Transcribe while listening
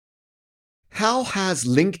How has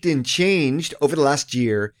LinkedIn changed over the last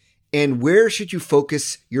year, and where should you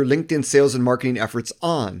focus your LinkedIn sales and marketing efforts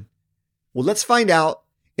on? Well, let's find out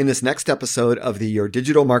in this next episode of the Your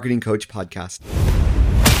Digital Marketing Coach podcast.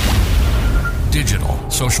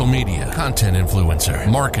 Digital, social media, content influencer,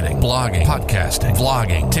 marketing, blogging, podcasting,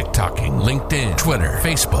 vlogging, TikToking, LinkedIn, Twitter,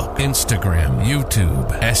 Facebook, Instagram, YouTube,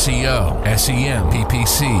 SEO, SEM,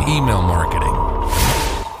 PPC, email marketing.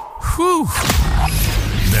 Whew!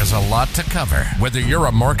 There's a lot to cover. Whether you're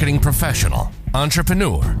a marketing professional,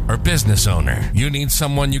 entrepreneur, or business owner, you need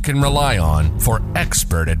someone you can rely on for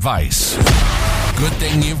expert advice. Good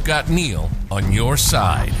thing you've got Neil on your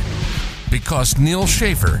side, because Neil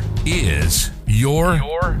Schaefer is your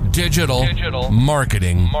digital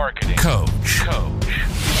marketing coach.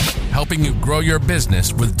 Helping you grow your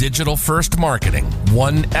business with digital-first marketing,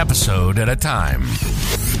 one episode at a time.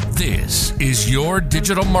 This is your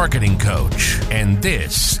digital marketing coach, and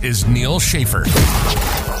this is Neil Schaefer.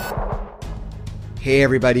 Hey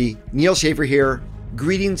everybody, Neil Schaefer here.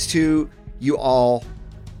 Greetings to you all,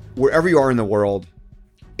 wherever you are in the world.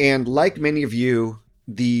 And like many of you,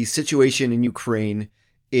 the situation in Ukraine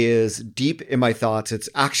is deep in my thoughts. It's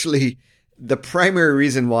actually the primary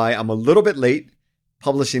reason why I'm a little bit late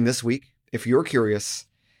publishing this week, if you're curious.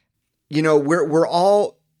 You know, we're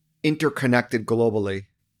all interconnected globally.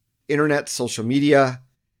 Internet, social media.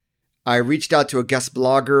 I reached out to a guest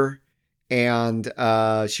blogger, and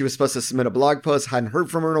she was supposed to submit a blog post. Hadn't heard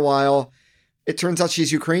from her in a while. It turns out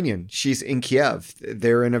she's Ukrainian. She's in Kiev.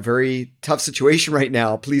 They're in a very tough situation right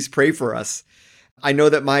now. Please pray for us. I know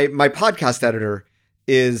that my podcast editor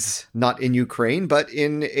is not in Ukraine, but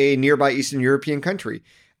in a nearby Eastern European country.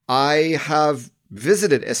 I have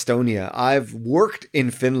visited Estonia. I've worked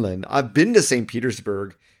in Finland. I've been to St.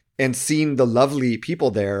 Petersburg and seen the lovely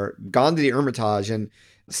people there, gone to the Hermitage and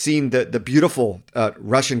seen the beautiful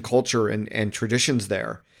Russian culture and traditions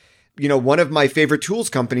there. You know, one of my favorite tools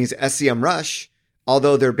companies, SEMrush,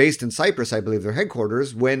 although they're based in Cyprus, I believe their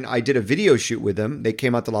headquarters, when I did a video shoot with them, they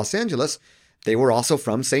came out to Los Angeles. They were also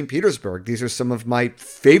from St. Petersburg. These are some of my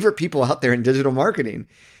favorite people out there in digital marketing.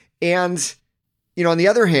 And, you know, on the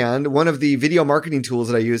other hand, one of the video marketing tools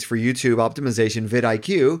that I use for YouTube optimization,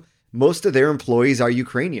 vidIQ, most of their employees are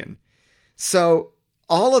Ukrainian. So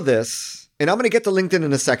all of this, and I'm going to get to LinkedIn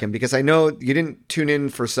in a second because I know you didn't tune in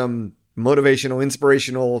for some motivational,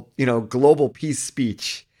 inspirational, global peace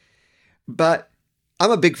speech. But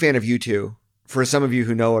I'm a big fan of U2. For some of you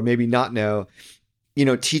who know or maybe not know,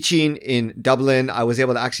 teaching in Dublin, I was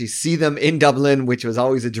able to actually see them in Dublin, which was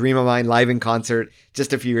always a dream of mine, live in concert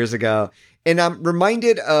just a few years ago. And I'm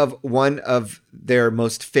reminded of one of their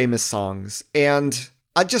most famous songs. And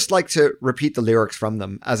I'd just like to repeat the lyrics from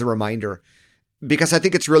them as a reminder, because I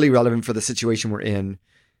think it's really relevant for the situation we're in.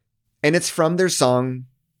 And it's from their song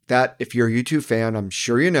that, if you're a U2 fan, I'm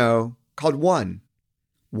sure you know, called One.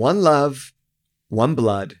 One love, one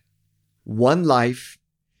blood, one life.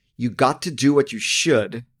 You got to do what you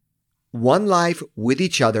should. One life with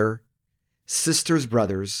each other, sisters,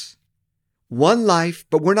 brothers. One life,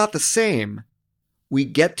 but we're not the same. We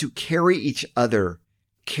get to carry each other.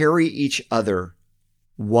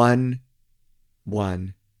 One.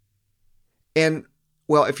 And,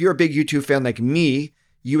 well, if you're a big U2 fan like me,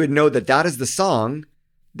 you would know that that is the song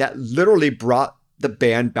that literally brought the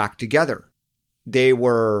band back together. They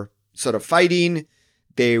were sort of fighting.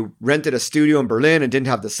 They rented a studio in Berlin and didn't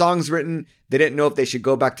have the songs written. They didn't know if they should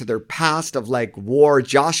go back to their past of like War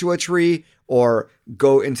Joshua Tree or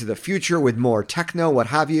go into the future with more techno, what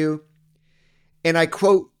have you. And I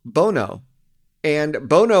quote Bono. And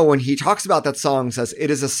Bono, when he talks about that song, says, it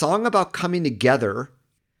is a song about coming together,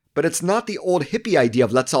 but it's not the old hippie idea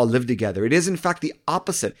of let's all live together. It is, in fact, the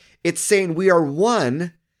opposite. It's saying we are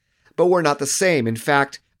one, but we're not the same. In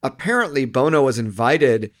fact, apparently Bono was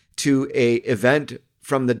invited to a event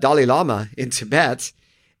from the Dalai Lama in Tibet,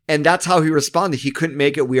 and that's how he responded. He couldn't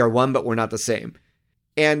make it. We are one, but we're not the same.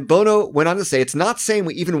 And Bono went on to say, it's not saying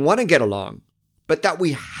we even want to get along, but that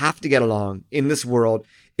we have to get along in this world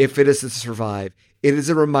if it is to survive. It is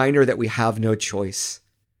a reminder that we have no choice.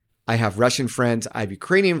 I have Russian friends. I have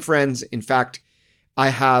Ukrainian friends. In fact, I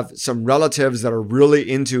have some relatives that are really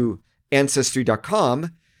into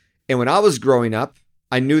Ancestry.com. And when I was growing up,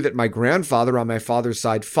 I knew that my grandfather on my father's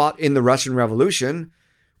side fought in the Russian Revolution,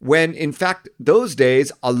 when in fact, those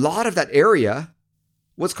days, a lot of that area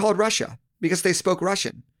was called Russia because they spoke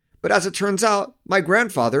Russian. But as it turns out, my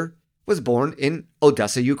grandfather was born in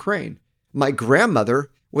Odessa, Ukraine. My grandmother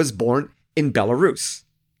was born in Belarus.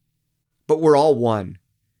 But we're all one.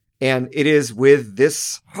 And it is with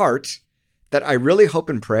this heart that I really hope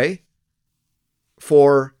and pray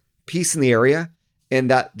for peace in the area, and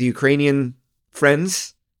that the Ukrainian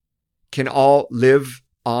friends can all live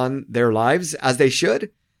on their lives as they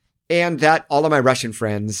should, and that all of my Russian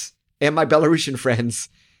friends and my Belarusian friends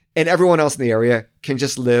and everyone else in the area can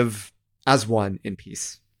just live as one in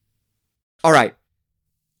peace. All right.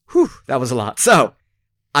 Whew, that was a lot. So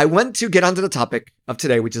I want to get onto the topic of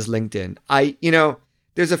today, which is LinkedIn.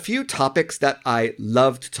 There's a few topics that I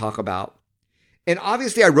love to talk about. And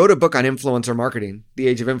obviously I wrote a book on influencer marketing, The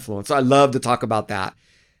Age of Influence. So I love to talk about that.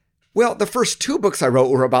 Well, the first 2 books I wrote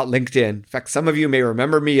were about LinkedIn. In fact, some of you may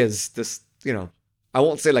remember me as this, I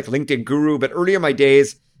won't say like LinkedIn guru, but earlier in my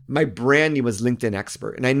days, my brand name was LinkedIn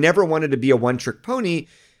Expert. And I never wanted to be a one-trick pony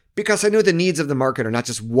because I know the needs of the market are not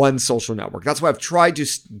just one social network. That's why I've tried to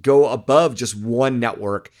go above just one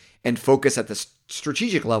network and focus at the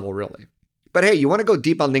strategic level, really. But hey, you want to go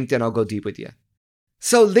deep on LinkedIn, I'll go deep with you.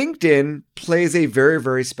 So LinkedIn plays a very,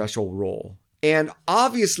 very special role. And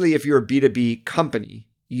obviously, if you're a B2B company,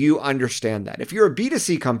 you understand that. If you're a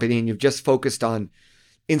B2C company and you've just focused on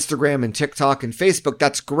Instagram and TikTok and Facebook,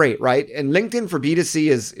 that's great, right? And LinkedIn for B2C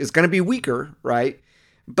is going to be weaker, right?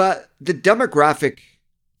 But the demographic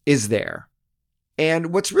is there.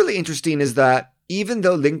 And what's really interesting is that even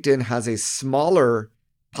though LinkedIn has a smaller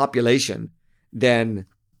population than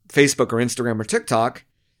Facebook or Instagram or TikTok,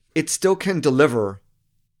 it still can deliver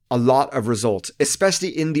a lot of results, especially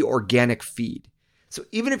in the organic feed. So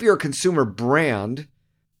even if you're a consumer brand,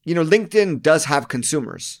 LinkedIn does have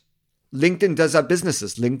consumers. LinkedIn does have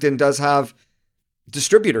businesses. LinkedIn does have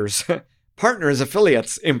distributors, partners,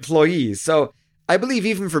 affiliates, employees. So I believe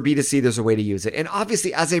even for B2C, there's a way to use it. And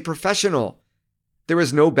obviously, as a professional, there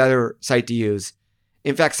is no better site to use.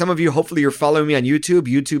 In fact, some of you, hopefully you're following me on YouTube,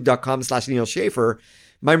 youtube.com/Neal Schaffer.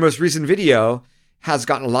 My most recent video has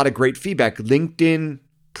gotten a lot of great feedback. LinkedIn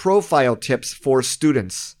profile tips for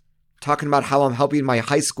students, talking about how I'm helping my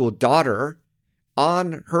high school daughter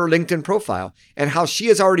on her LinkedIn profile and how she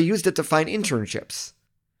has already used it to find internships.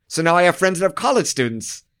 So now I have friends that have college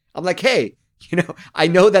students. I'm like, hey, I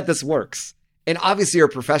know that this works. And obviously you're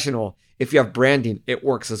a professional. If you have branding, it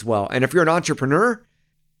works as well. And if you're an entrepreneur,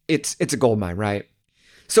 it's a goldmine, right?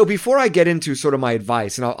 So before I get into sort of my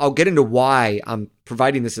advice, and I'll get into why I'm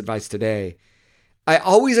providing this advice today, I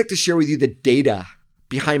always like to share with you the data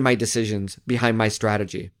behind my decisions, behind my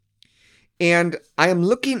strategy. And I am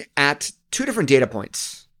looking at 2 different data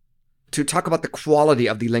points to talk about the quality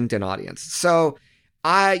of the LinkedIn audience. So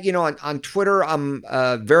on Twitter, I'm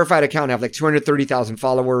a verified account. I have like 230,000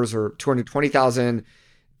 followers or 220,000.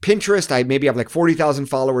 Pinterest, I maybe have like 40,000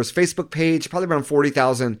 followers. Facebook page, probably around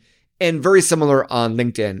 40,000. And very similar on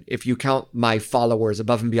LinkedIn, if you count my followers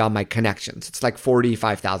above and beyond my connections. It's like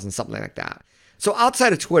 45,000, something like that. So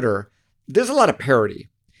outside of Twitter, there's a lot of parity.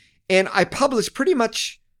 And I publish pretty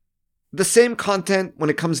much the same content when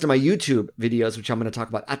it comes to my YouTube videos, which I'm going to talk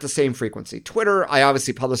about, at the same frequency. Twitter, I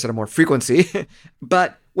obviously publish at a more frequency.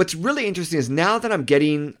 But what's really interesting is now that I'm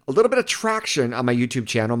getting a little bit of traction on my YouTube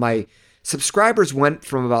channel, my subscribers went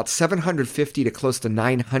from about 750 to close to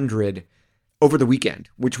 900 over the weekend,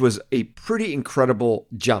 which was a pretty incredible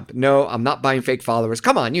jump. No, I'm not buying fake followers.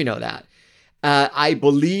 Come on, you know that. I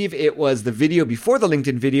believe it was the video before the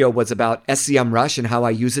LinkedIn video was about SEMrush and how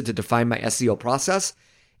I use it to define my SEO process.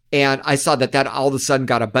 And I saw that all of a sudden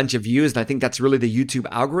got a bunch of views. And I think that's really the YouTube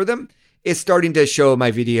algorithm is starting to show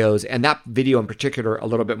my videos, and that video in particular, a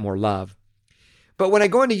little bit more love. But when I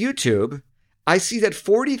go into YouTube, I see that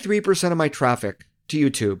 43% of my traffic to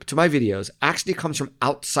YouTube, to my videos, actually comes from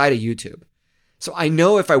outside of YouTube. So I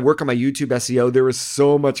know if I work on my YouTube SEO, there is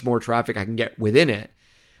so much more traffic I can get within it.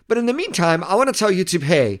 But in the meantime, I want to tell YouTube,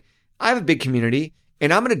 hey, I have a big community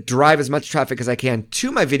and I'm going to drive as much traffic as I can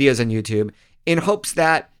to my videos on YouTube in hopes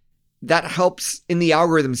that helps in the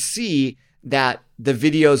algorithm see that the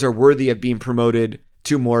videos are worthy of being promoted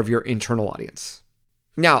to more of your internal audience.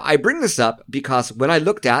 Now, I bring this up because when I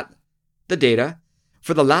looked at the data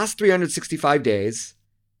for the last 365 days,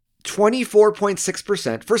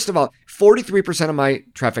 24.6%, first of all, 43% of my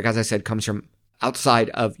traffic, as I said, comes from outside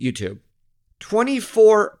of YouTube.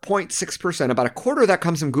 24.6%, about a quarter of that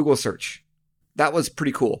comes from Google search. That was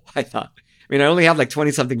pretty cool, I thought. I mean, I only have like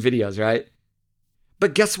 20-something videos, right?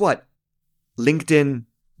 But guess what? LinkedIn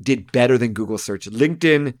did better than Google search.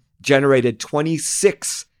 LinkedIn generated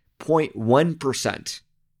 26.1%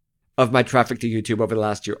 of my traffic to YouTube over the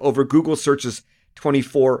last year, over Google search's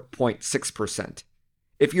 24.6%.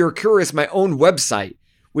 If you're curious, my own website,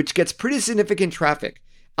 which gets pretty significant traffic,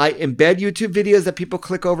 I embed YouTube videos that people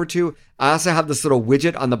click over to. I also have this little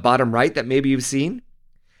widget on the bottom right that maybe you've seen.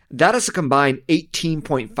 That is a combined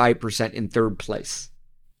 18.5% in third place.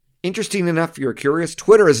 Interesting enough, if you're curious,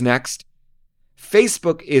 Twitter is next.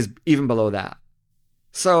 Facebook is even below that.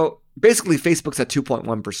 So Basically, Facebook's at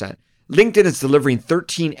 2.1%. LinkedIn is delivering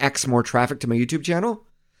 13x more traffic to my YouTube channel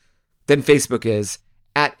than Facebook is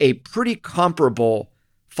at a pretty comparable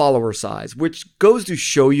follower size, which goes to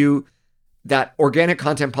show you that organic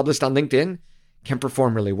content published on LinkedIn can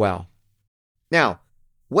perform really well. Now,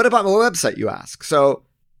 what about my website, you ask? So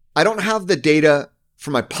I don't have the data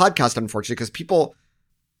for my podcast, unfortunately, because people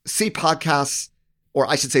see podcasts, or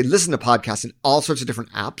I should say listen to podcasts in all sorts of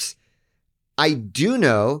different apps. I do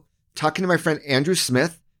know, talking to my friend Andrew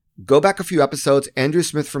Smith, go back a few episodes, Andrew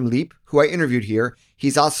Smith from Leap, who I interviewed here.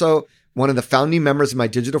 He's also one of the founding members of my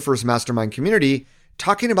Digital First Mastermind community,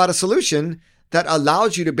 talking about a solution that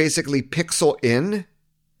allows you to basically pixel in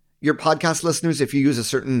your podcast listeners if you use a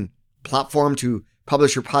certain platform to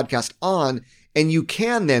publish your podcast on, and you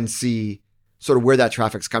can then see sort of where that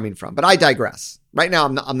traffic's coming from. But I digress. Right now,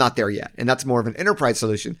 I'm not there yet, and that's more of an enterprise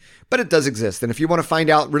solution, but it does exist. And if you want to find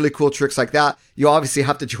out really cool tricks like that, you obviously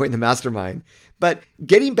have to join the mastermind. But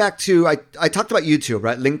getting back to, I talked about YouTube,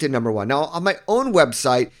 right? LinkedIn number one. Now, on my own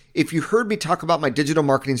website, if you heard me talk about my digital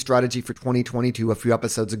marketing strategy for 2022 a few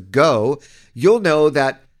episodes ago, you'll know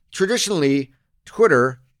that traditionally,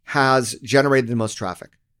 Twitter has generated the most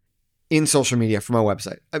traffic in social media for my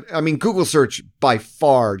website. I mean, Google search by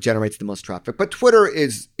far generates the most traffic, but Twitter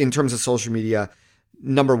is, in terms of social media,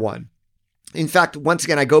 number one. In fact, once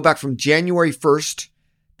again, I go back from January 1st,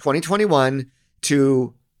 2021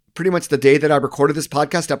 to pretty much the day that I recorded this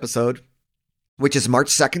podcast episode, which is March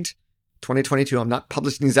 2nd, 2022. I'm not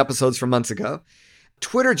publishing these episodes from months ago.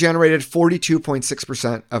 Twitter generated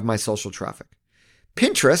 42.6% of my social traffic.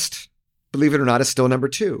 Pinterest, believe it or not, is still number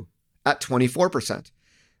two at 24%.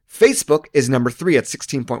 Facebook is number three at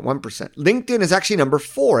 16.1%. LinkedIn is actually number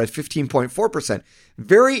four at 15.4%.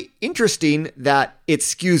 Very interesting that it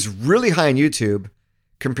skews really high on YouTube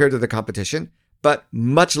compared to the competition, but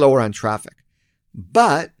much lower on traffic.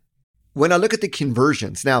 But when I look at the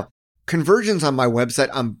conversions, now conversions on my website,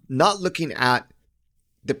 I'm not looking at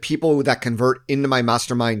the people that convert into my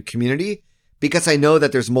mastermind community because I know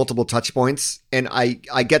that there's multiple touch points and I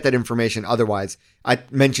get that information otherwise. I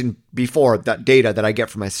mentioned before that data that I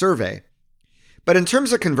get from my survey. But in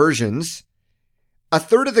terms of conversions, a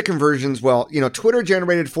third of the conversions, well, Twitter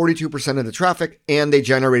generated 42% of the traffic and they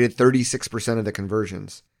generated 36% of the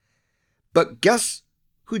conversions. But guess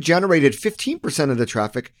who generated 15% of the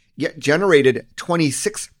traffic, yet generated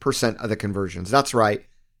 26% of the conversions? That's right,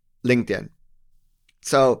 LinkedIn.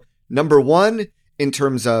 So number one, in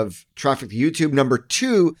terms of traffic to YouTube. Number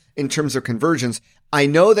two, in terms of conversions, I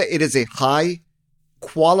know that it is a high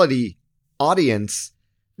quality audience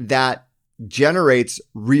that generates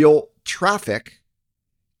real traffic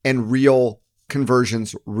and real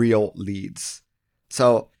conversions, real leads.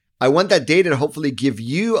 So I want that data to hopefully give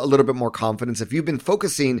you a little bit more confidence. If you've been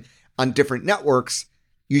focusing on different networks,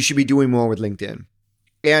 you should be doing more with LinkedIn.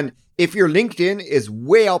 And if your LinkedIn is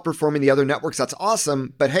way outperforming the other networks, that's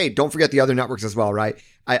awesome. But hey, don't forget the other networks as well, right?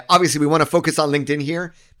 Obviously, we want to focus on LinkedIn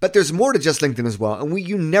here, but there's more to just LinkedIn as well. And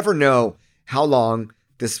you never know how long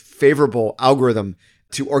this favorable algorithm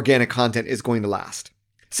to organic content is going to last.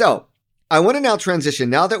 So I want to now transition,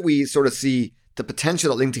 now that we sort of see the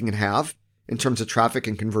potential that LinkedIn can have in terms of traffic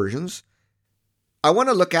and conversions, I want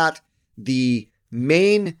to look at the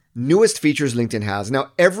main newest features LinkedIn has.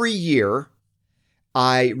 Now, every year,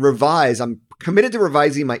 I'm committed to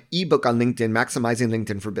revising my ebook on LinkedIn, Maximizing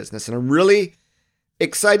LinkedIn for Business. And I'm really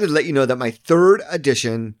excited to let you know that my third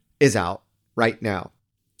edition is out right now.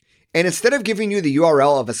 And instead of giving you the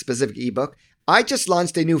URL of a specific ebook, I just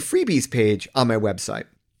launched a new freebies page on my website.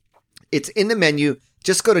 It's in the menu.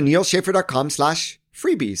 Just go to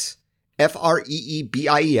neilschaffer.com/freebies,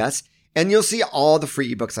 FREEBIES, and you'll see all the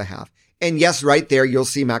free ebooks I have. And yes, right there, you'll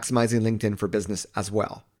see Maximizing LinkedIn for Business as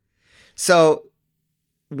well. So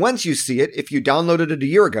once you see it, if you downloaded it a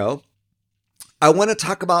year ago, I want to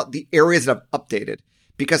talk about the areas that I've updated,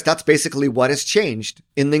 because that's basically what has changed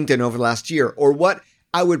in LinkedIn over the last year, or what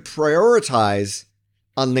I would prioritize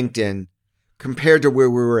on LinkedIn compared to where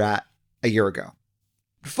we were at a year ago.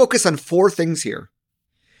 Focus on four things here.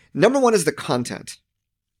 Number one is the content.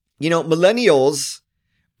 Millennials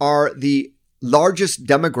are the largest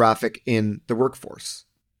demographic in the workforce.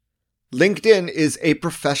 LinkedIn is a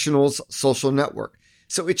professionals' social network.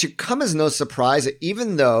 So it should come as no surprise that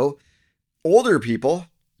even though older people,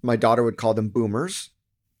 my daughter would call them boomers,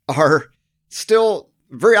 are still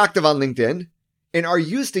very active on LinkedIn and are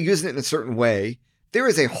used to using it in a certain way, there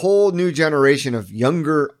is a whole new generation of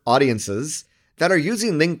younger audiences that are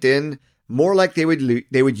using LinkedIn more like they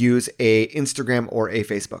would use a Instagram or a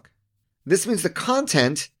Facebook. This means the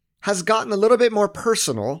content has gotten a little bit more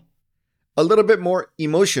personal, a little bit more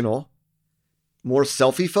emotional, more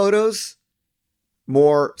selfie photos,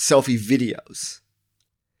 more selfie videos.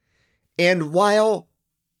 And while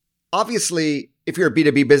obviously, if you're a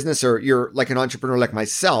B2B business or you're like an entrepreneur like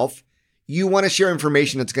myself, you want to share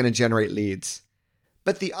information that's going to generate leads.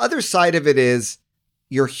 But the other side of it is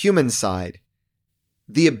your human side,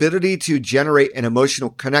 the ability to generate an emotional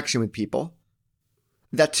connection with people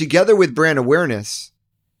that together with brand awareness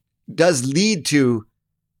does lead to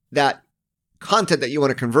that content that you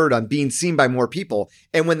want to convert on being seen by more people.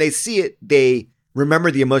 And when they see it, they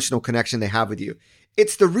remember the emotional connection they have with you.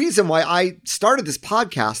 It's the reason why I started this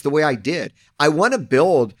podcast the way I did. I want to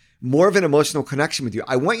build more of an emotional connection with you.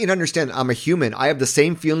 I want you to understand I'm a human. I have the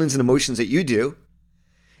same feelings and emotions that you do.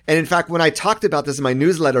 And in fact, when I talked about this in my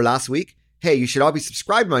newsletter last week, hey, you should all be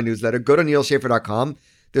subscribed to my newsletter. Go to neilschaefer.com.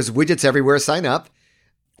 There's widgets everywhere. Sign up.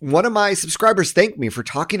 One of my subscribers thanked me for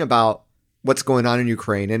talking about what's going on in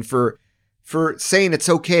Ukraine and for saying it's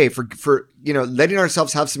okay, for letting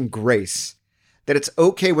ourselves have some grace, that it's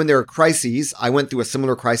okay when there are crises. I went through a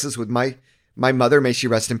similar crisis with my mother, may she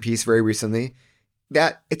rest in peace, very recently,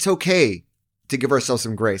 that it's okay to give ourselves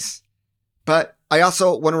some grace. But I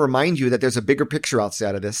also want to remind you that there's a bigger picture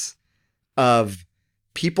outside of this of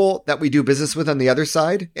people that we do business with on the other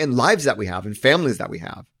side and lives that we have and families that we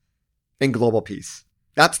have and global peace.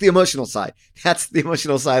 That's the emotional side. That's the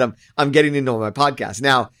emotional side I'm getting into on my podcast.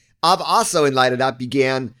 Now, I've also, in light of that,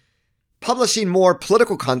 began publishing more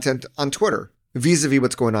political content on Twitter vis-a-vis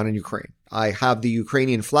what's going on in Ukraine. I have the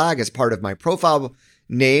Ukrainian flag as part of my profile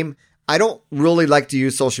name. I don't really like to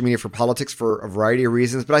use social media for politics for a variety of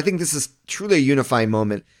reasons, but I think this is truly a unifying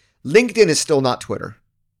moment. LinkedIn is still not Twitter,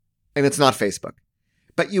 and it's not Facebook.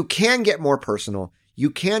 But you can get more personal. You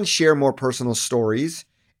can share more personal stories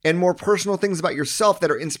and more personal things about yourself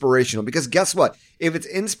that are inspirational. Because guess what? If it's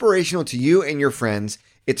inspirational to you and your friends,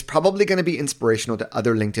 it's probably going to be inspirational to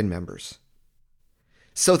other LinkedIn members.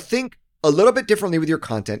 So think a little bit differently with your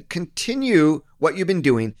content. Continue what you've been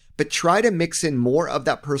doing, but try to mix in more of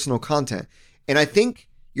that personal content. And I think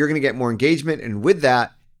you're going to get more engagement. And with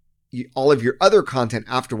that, all of your other content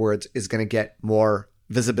afterwards is going to get more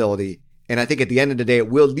visibility. And I think at the end of the day, it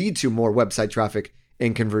will lead to more website traffic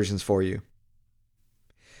and conversions for you.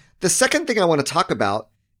 The second thing I want to talk about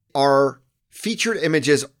are featured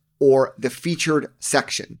images or the featured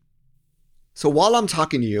section. So while I'm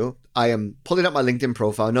talking to you, I am pulling up my LinkedIn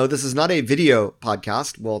profile. No, this is not a video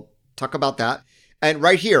podcast. We'll talk about that. And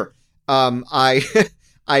right here, I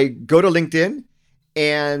go to LinkedIn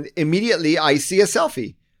and immediately I see a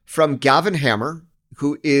selfie from Gavin Hammer,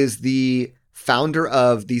 who is the founder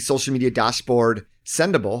of the social media dashboard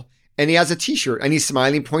Sendable. And he has a t-shirt and he's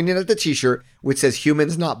smiling, pointing at the t-shirt, which says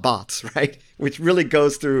humans, not bots, right? Which really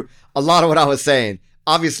goes through a lot of what I was saying.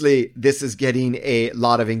 Obviously, this is getting a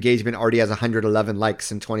lot of engagement, already has 111 likes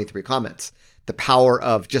and 23 comments. The power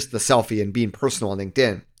of just the selfie and being personal on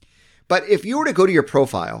LinkedIn. But if you were to go to your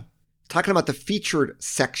profile, talking about the featured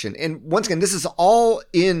section, and once again, this is all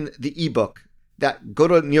in the ebook, that go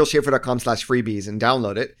to neilschaefer.com/freebies and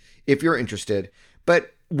download it if you're interested.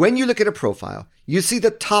 But when you look at a profile, you see the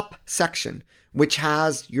top section, which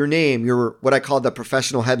has your name, your what I call the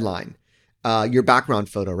professional headline, your background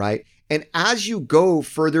photo, right? And as you go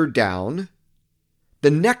further down,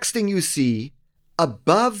 the next thing you see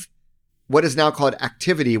above what is now called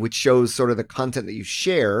activity, which shows sort of the content that you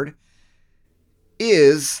shared,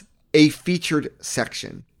 is a featured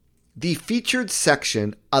section. The featured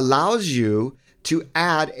section allows you to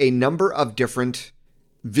add a number of different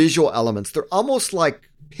visual elements. They're almost like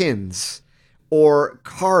pins or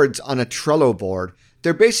cards on a Trello board.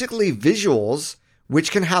 They're basically visuals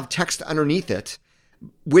which can have text underneath it,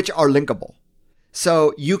 which are linkable.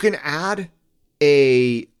 So you can add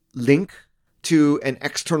a link to an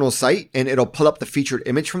external site and it'll pull up the featured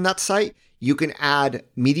image from that site. You can add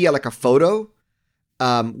media like a photo,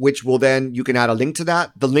 which will then, you can add a link to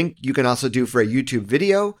that. The link you can also do for a YouTube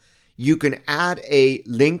video. You can add a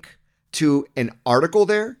link to an article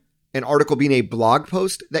there, an article being a blog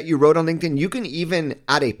post that you wrote on LinkedIn. You can even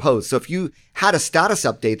add a post. So if you had a status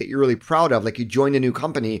update that you're really proud of, like you joined a new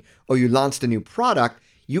company or you launched a new product,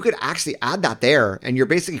 you could actually add that there and you're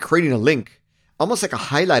basically creating a link, almost like a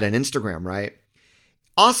highlight on Instagram, right?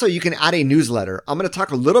 Also, you can add a newsletter. I'm going to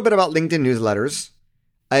talk a little bit about LinkedIn newsletters.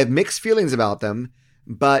 I have mixed feelings about them,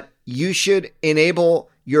 but you should enable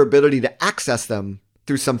your ability to access them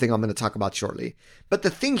through something I'm going to talk about shortly. But the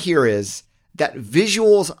thing here is that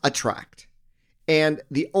visuals attract. And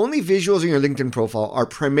the only visuals in your LinkedIn profile are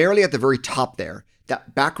primarily at the very top there,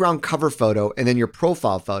 that background cover photo and then your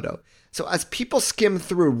profile photo. So as people skim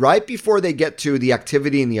through right before they get to the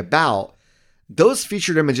activity and the about, those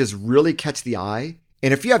featured images really catch the eye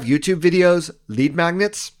And if you have YouTube videos, lead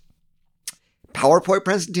magnets, PowerPoint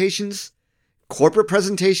presentations, corporate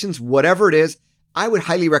presentations, whatever it is, I would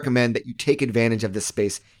highly recommend that you take advantage of this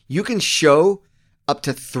space. You can show up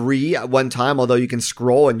to 3 at one time, although you can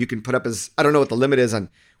scroll and you can put up I don't know what the limit is on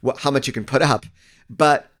how much you can put up.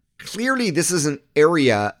 But clearly, this is an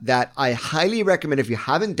area that I highly recommend if you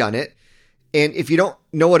haven't done it. And if you don't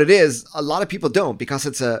know what it is, a lot of people don't, because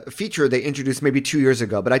it's a feature they introduced maybe 2 years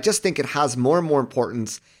ago. But I just think it has more and more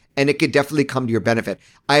importance, and it could definitely come to your benefit.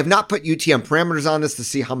 I have not put UTM parameters on this to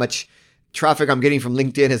see how much traffic I'm getting from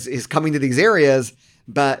LinkedIn is coming to these areas,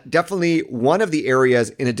 but definitely one of the areas,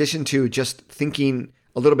 in addition to just thinking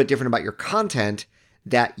a little bit different about your content,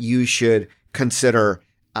 that you should consider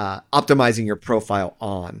optimizing your profile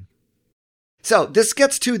on. So this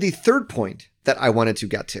gets to the third point that I wanted to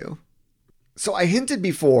get to. So I hinted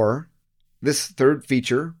before, this third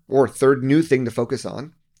feature or third new thing to focus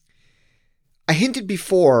on, I hinted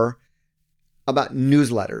before about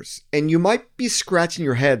newsletters, and you might be scratching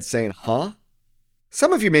your head saying, huh?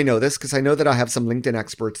 Some of you may know this because I know that I have some LinkedIn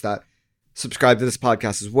experts that subscribe to this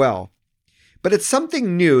podcast as well. But it's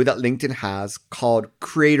something new that LinkedIn has called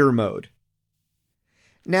Creator Mode.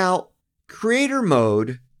 Now, Creator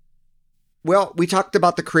Mode, well, we talked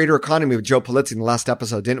about the creator economy with Joe Pulizzi in the last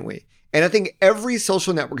episode, didn't we? And I think every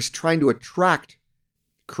social network is trying to attract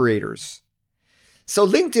creators. So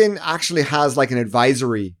LinkedIn actually has like an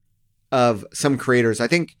advisory of some creators. I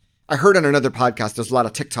think I heard on another podcast, there's a lot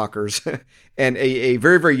of TikTokers and a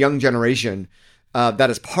very, very young generation that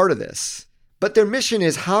is part of this. But their mission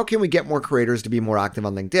is, how can we get more creators to be more active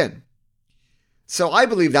on LinkedIn? So I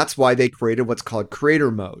believe that's why they created what's called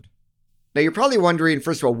Creator Mode. Now you're probably wondering,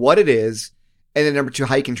 first of all, what it is, and then number 2,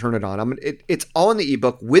 how you can turn it on. It's all in the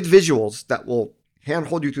ebook with visuals that will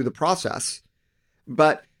handhold you through the process.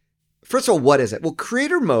 But first of all, what is it? Well,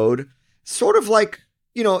 Creator Mode, sort of like,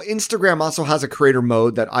 Instagram also has a creator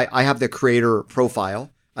mode that I have the creator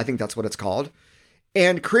profile. I think that's what it's called.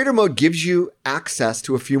 And Creator Mode gives you access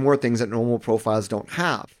to a few more things that normal profiles don't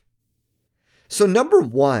have. So number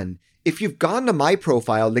 1, if you've gone to my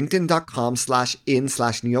profile,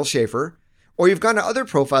 linkedin.com/in/Neal Schaffer, or you've gone to other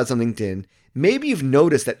profiles on LinkedIn, maybe you've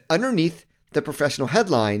noticed that underneath the professional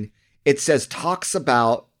headline, it says talks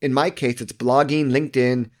about, in my case, it's blogging,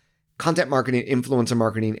 LinkedIn, content marketing, influencer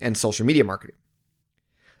marketing, and social media marketing.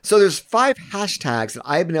 So there's 5 hashtags that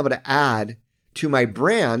I've been able to add to my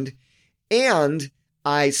brand, and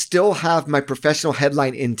I still have my professional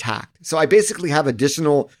headline intact. So I basically have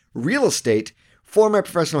additional real estate for my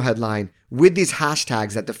professional headline with these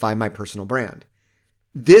hashtags that define my personal brand.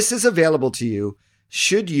 This is available to you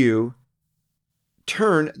should you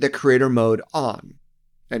turn the creator mode on.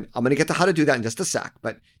 And I'm going to get to how to do that in just a sec,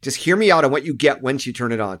 but just hear me out on what you get once you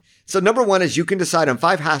turn it on. So number 1 is you can decide on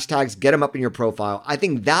 5 hashtags, get them up in your profile. I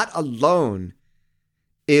think that alone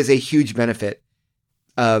is a huge benefit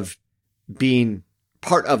of being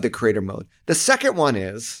part of the creator mode. The second one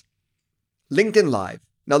is LinkedIn Live.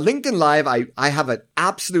 Now, LinkedIn Live, I have an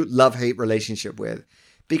absolute love-hate relationship with,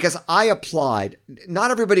 because I applied.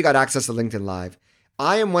 Not everybody got access to LinkedIn Live.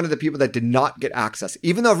 I am one of the people that did not get access,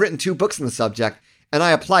 even though I've written 2 books on the subject, and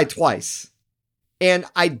I applied twice. And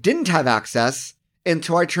I didn't have access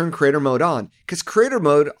until I turned creator mode on, because creator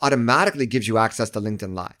mode automatically gives you access to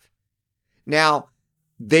LinkedIn Live. Now,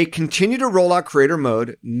 they continue to roll out creator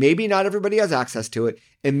mode. Maybe not everybody has access to it,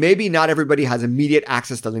 and maybe not everybody has immediate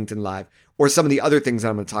access to LinkedIn Live or some of the other things that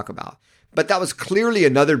I'm going to talk about. But that was clearly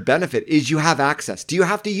another benefit, is you have access. Do you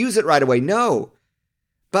have to use it right away? No.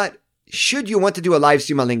 But should you want to do a live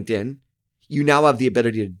stream on LinkedIn, you now have the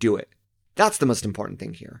ability to do it. That's the most important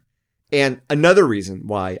thing here. And another reason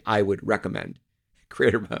why I would recommend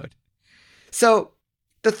creator mode. So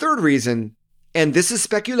the third reason, and this is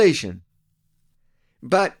speculation,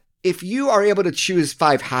 but if you are able to choose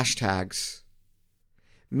 5 hashtags,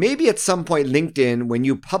 maybe at some point LinkedIn, when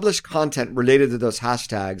you publish content related to those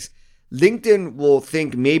hashtags, LinkedIn will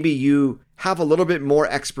think maybe you have a little bit more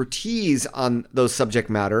expertise on those subject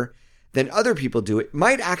matter than other people do. It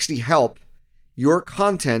might actually help your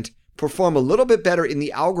content perform a little bit better in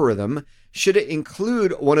the algorithm should it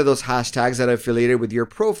include one of those hashtags that are affiliated with your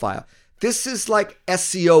profile. This is like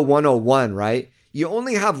SEO 101, right? You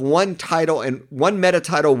only have one title and one meta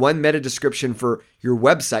title, one meta description for your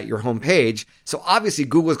website, your homepage. So obviously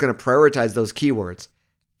Google is going to prioritize those keywords.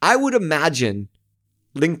 I would imagine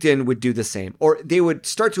LinkedIn would do the same, or they would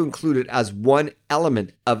start to include it as one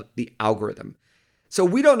element of the algorithm. So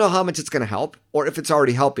we don't know how much it's going to help or if it's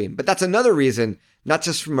already helping, but that's another reason, not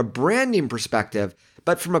just from a branding perspective,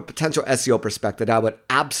 but from a potential SEO perspective, I would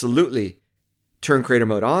absolutely turn creator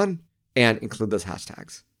mode on and include those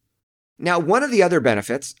hashtags. Now, one of the other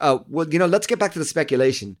benefits, let's get back to the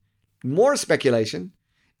speculation. More speculation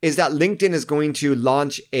is that LinkedIn is going to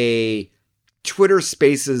launch a Twitter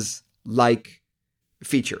Spaces-like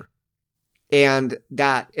feature,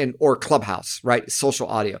 or Clubhouse, right? Social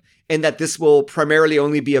audio, and that this will primarily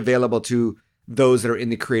only be available to those that are in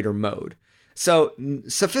the creator mode. So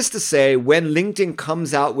suffice to say, when LinkedIn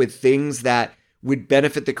comes out with things that would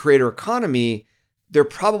benefit the creator economy, they're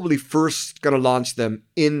probably first going to launch them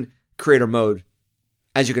in creator mode.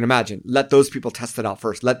 As you can imagine, let those people test it out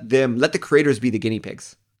first. Let the creators be the guinea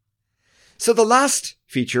pigs. So the last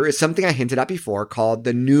feature is something I hinted at before called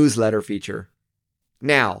the newsletter feature.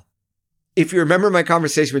 Now, if you remember my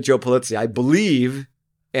conversation with Joe Pulizzi, I believe,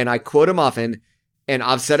 and I quote him often, and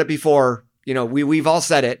I've said it before, we've all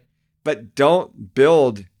said it, but don't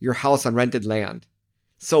build your house on rented land.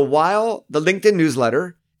 So while the LinkedIn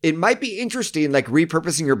newsletter, it might be interesting, like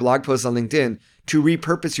repurposing your blog post on LinkedIn to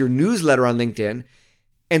repurpose your newsletter on LinkedIn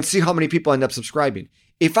and see how many people end up subscribing.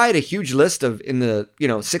 If I had a huge list in the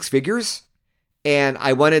 6 figures and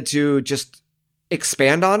I wanted to just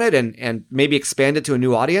expand on it and maybe expand it to a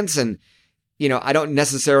new audience, and I don't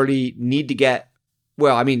necessarily need to get,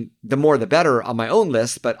 the more the better on my own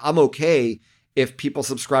list, but I'm okay if people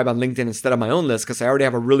subscribe on LinkedIn instead of my own list because I already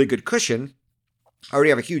have a really good cushion. I already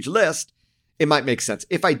have a huge list. It might make sense.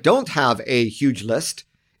 If I don't have a huge list,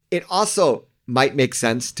 it also might make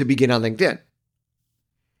sense to begin on LinkedIn.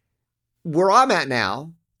 Where I'm at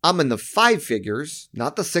now, I'm in the 5 figures,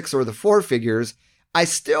 not the 6 or the 4 figures. I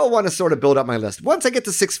still want to sort of build up my list. Once I get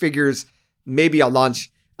to 6 figures, maybe I'll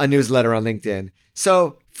launch a newsletter on LinkedIn.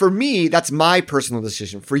 So for me, that's my personal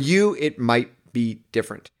decision. For you, it might be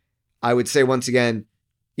different. I would say once again,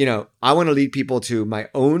 I want to lead people to my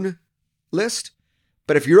own list.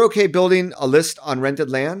 But if you're okay building a list on rented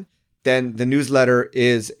land, then the newsletter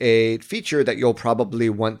is a feature that you'll probably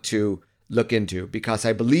want to look into, because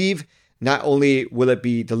I believe not only will it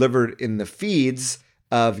be delivered in the feeds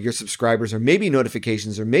of your subscribers or maybe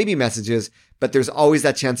notifications or maybe messages, but there's always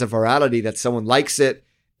that chance of virality that someone likes it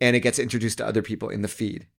and it gets introduced to other people in the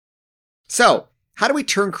feed. So how do we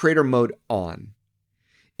turn creator mode on?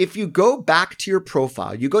 If you go back to your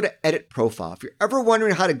profile, you go to edit profile. If you're ever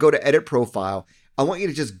wondering how to go to edit profile, I want you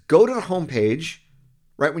to just go to the homepage,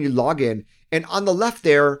 right when you log in. And on the left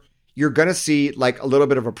there, you're going to see like a little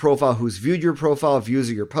bit of a profile, who's viewed your profile, views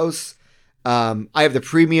of your posts. I have the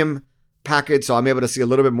premium package, so I'm able to see a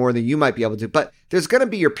little bit more than you might be able to. But there's going to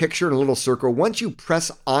be your picture in a little circle. Once you press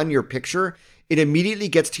on your picture, it immediately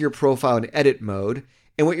gets to your profile in edit mode.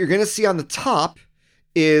 And what you're going to see on the top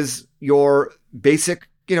is your basic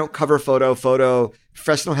cover photo,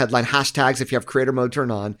 professional headline, hashtags if you have creator mode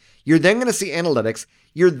turned on. You're then going to see analytics.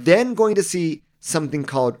 You're then going to see something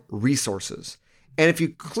called resources. And if you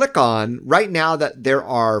click on, right now that there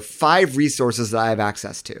are 5 resources that I have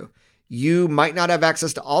access to, you might not have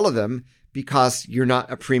access to all of them because you're not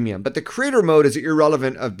a premium. But the creator mode is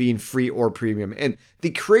irrelevant of being free or premium. And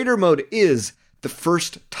the creator mode is the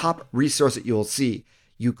first top resource that you'll see.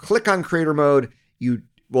 You click on creator mode,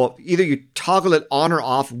 either you toggle it on or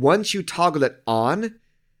off. Once you toggle it on,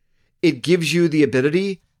 it gives you the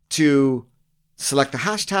ability to select the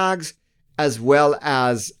hashtags as well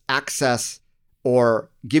as access or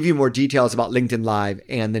give you more details about LinkedIn Live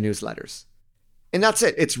and the newsletters. And that's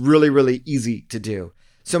it. It's really, really easy to do.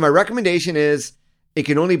 So my recommendation is it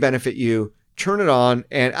can only benefit you. Turn it on,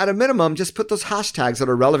 and at a minimum, just put those hashtags that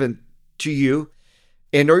are relevant to you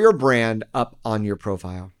and or your brand up on your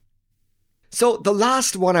profile. So the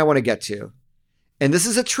last one I want to get to, and this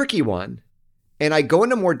is a tricky one, and I go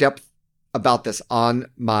into more depth about this in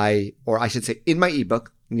my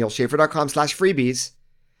ebook, neilschaefer.com/freebies,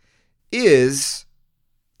 is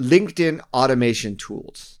LinkedIn automation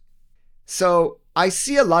tools. So I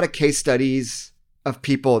see a lot of case studies of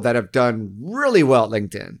people that have done really well at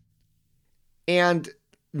LinkedIn. And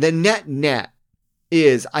the net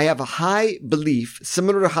is I have a high belief,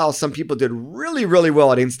 similar to how some people did really, really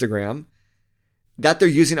well at Instagram, that they're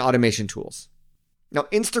using automation tools. Now,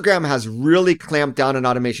 Instagram has really clamped down on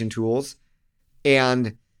automation tools,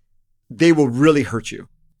 and they will really hurt you.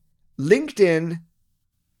 LinkedIn,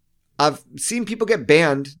 I've seen people get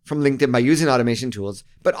banned from LinkedIn by using automation tools,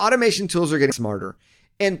 but automation tools are getting smarter.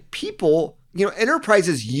 And people,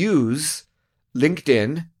 enterprises use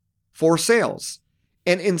LinkedIn for sales.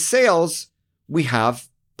 And in sales, we have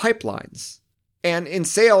pipelines. And in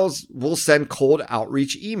sales, we'll send cold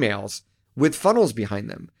outreach emails with funnels behind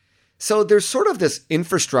them. So there's sort of this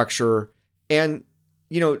infrastructure and,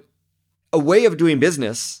 a way of doing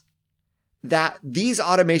business that these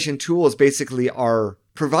automation tools basically are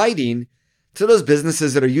providing to those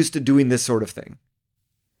businesses that are used to doing this sort of thing.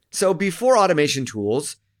 So before automation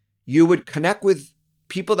tools, you would connect with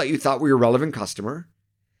people that you thought were your relevant customer.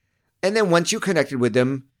 And then once you connected with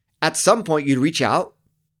them, at some point you'd reach out.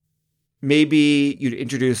 Maybe you'd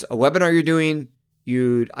introduce a webinar you're doing,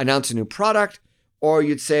 you'd announce a new product, or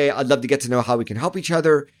you'd say, I'd love to get to know how we can help each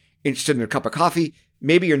other, interested in a cup of coffee.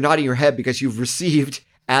 Maybe you're nodding your head because you've received,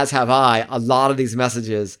 as have I, a lot of these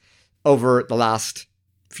messages over the last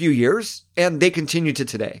few years, and they continue to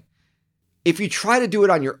today. If you try to do it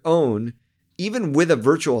on your own, even with a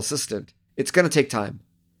virtual assistant, it's going to take time.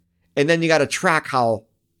 And then you got to track how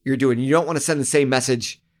you're doing. You don't want to send the same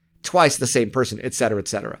message twice to the same person, et cetera, et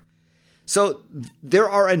cetera. So there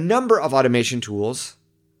are a number of automation tools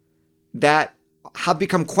that have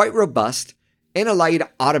become quite robust and allow you to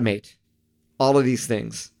automate all of these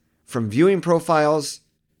things, from viewing profiles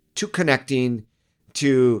to connecting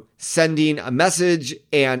to sending a message,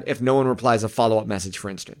 and if no one replies, a follow-up message, for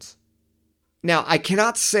instance. Now, I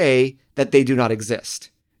cannot say that they do not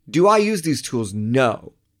exist. Do I use these tools?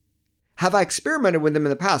 No. Have I experimented with them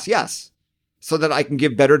in the past? Yes. So that I can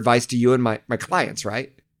give better advice to you and my clients,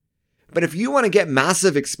 right? But if you want to get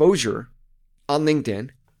massive exposure on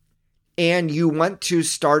LinkedIn and you want to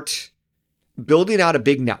start building out a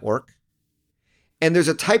big network, and there's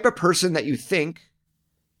a type of person that you think,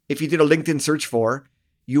 if you did a LinkedIn search for,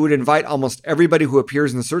 you would invite almost everybody who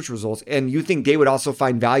appears in the search results, and you think they would also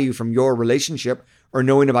find value from your relationship or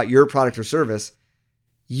knowing about your product or service,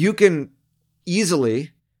 you can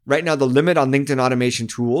easily, right now the limit on LinkedIn automation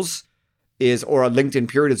tools is, or a LinkedIn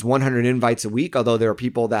period, is 100 invites a week, although there are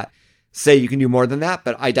people that say you can do more than that,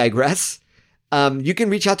 but I digress. You can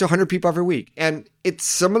reach out to 100 people every week. And it's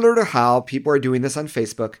similar to how people are doing this on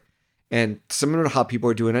Facebook and similar to how people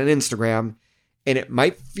are doing it on Instagram. And it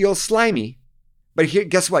might feel slimy, but here,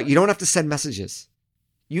 guess what? You don't have to send messages.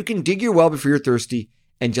 You can dig your well before you're thirsty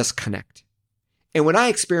and just connect. And when I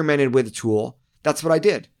experimented with a tool, that's what I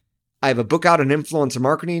did. I have a book out on influencer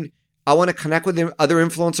marketing. I want to connect with other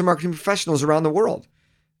influencer marketing professionals around the world.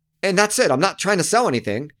 And that's it. I'm not trying to sell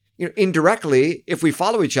anything. You know, indirectly, if we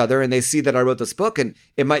follow each other and they see that I wrote this book, and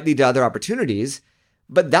it might lead to other opportunities,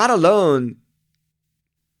 but that alone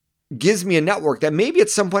gives me a network that maybe at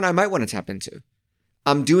some point I might want to tap into.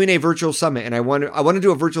 I'm doing a virtual summit, and I want to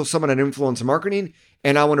do a virtual summit on influencer marketing,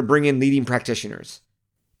 and I want to bring in leading practitioners.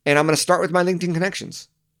 And I'm going to start with my LinkedIn connections.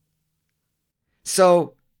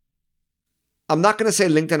 So I'm not going to say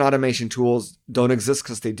LinkedIn automation tools don't exist,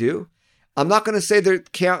 because they do. I'm not going to say they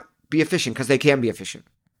can't be efficient, because they can be efficient.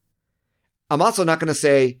 I'm also not going to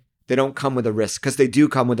say they don't come with a risk, because they do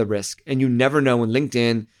come with a risk. And you never know when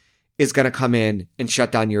LinkedIn is going to come in and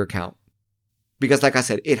shut down your account. Because like I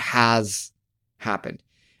said, it has happened.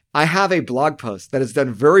 I have a blog post that has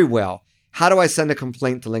done very well. How do I send a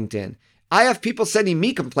complaint to LinkedIn? I have people sending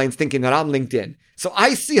me complaints thinking that I'm LinkedIn. So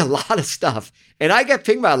I see a lot of stuff, and I get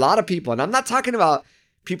pinged by a lot of people. And I'm not talking about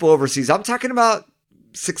people overseas. I'm talking about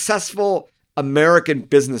successful American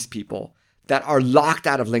business people that are locked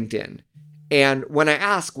out of LinkedIn. And when I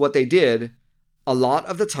ask what they did, a lot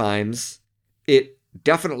of the times it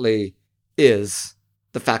definitely is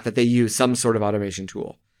the fact that they use some sort of automation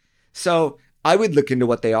tool. So I would look into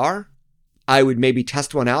what they are. I would maybe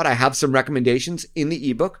test one out. I have some recommendations in the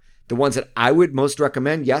ebook. The ones that I would most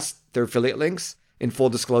recommend, yes, they're affiliate links in full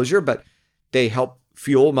disclosure, but they help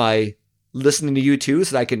fuel my listening to you too,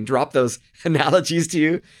 so that I can drop those analogies to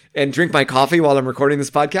you and drink my coffee while I'm recording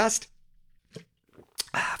this podcast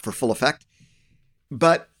for full effect.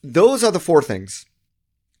 But those are the four things: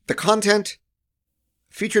 the content,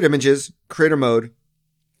 featured images, creator mode,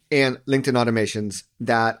 and LinkedIn automations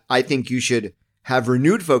that I think you should have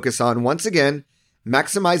renewed focus on. Once again,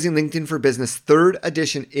 Maximizing LinkedIn for Business 3rd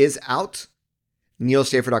edition is out.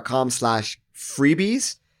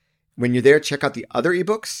 neilschaffer.com/freebies. When you're there, check out the other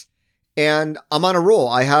ebooks. And I'm on a roll.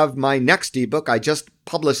 I have my next ebook. I just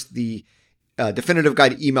published the Definitive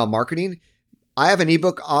Guide to Email Marketing. I have an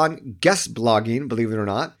ebook on guest blogging, believe it or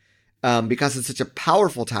not, because it's such a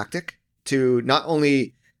powerful tactic to not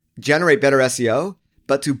only generate better SEO,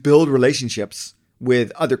 but to build relationships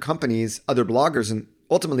with other companies, other bloggers, and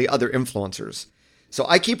ultimately other influencers. So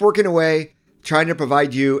I keep working away, trying to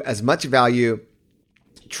provide you as much value,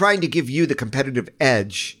 trying to give you the competitive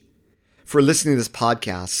edge for listening to this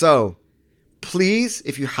podcast. So please,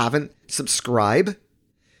 if you haven't, subscribe.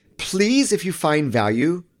 Please, if you find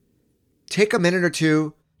value, take a minute or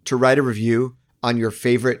two to write a review on your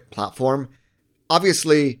favorite platform.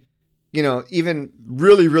 Obviously, you know, even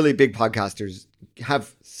really, really big podcasters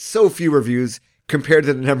have so few reviews compared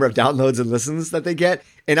to the number of downloads and listens that they get.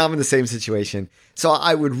 And I'm in the same situation. So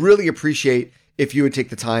I would really appreciate if you would take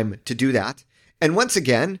the time to do that. And once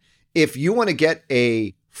again, if you want to get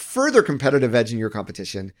a further competitive edge in your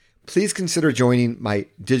competition, please consider joining my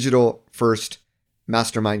Digital First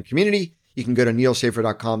Mastermind community. You can go to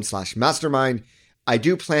neilschaefer.com/mastermind. I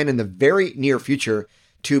do plan in the very near future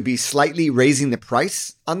to be slightly raising the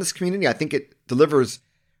price on this community. I think it delivers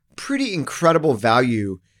pretty incredible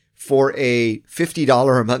value for a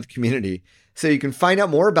 $50 a month community. So you can find out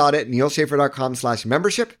more about it at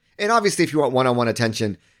neilschaefer.com/membership. And obviously, if you want one-on-one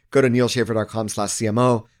attention, go to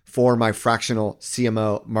neilschaefer.com/CMO for my fractional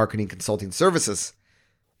CMO marketing consulting services.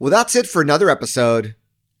 Well, that's it for another episode.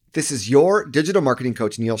 This is your digital marketing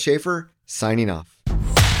coach, Neil Schaefer, signing off.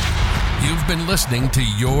 You've been listening to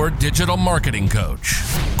Your Digital Marketing Coach.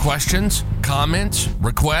 Questions, comments,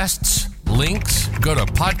 requests, links? Go to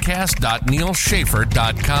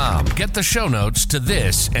podcast.neilschaefer.com. Get the show notes to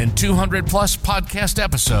this and 200 plus podcast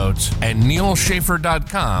episodes at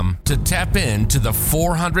neilschaefer.com to tap into the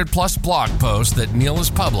 400 plus blog posts that Neil has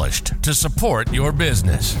published to support your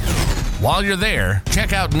business. While you're there,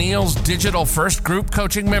 check out Neil's Digital First Group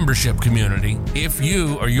Coaching Membership Community if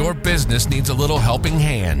you or your business needs a little helping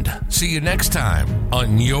hand. See you next time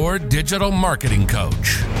on Your Digital Marketing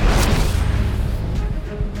Coach.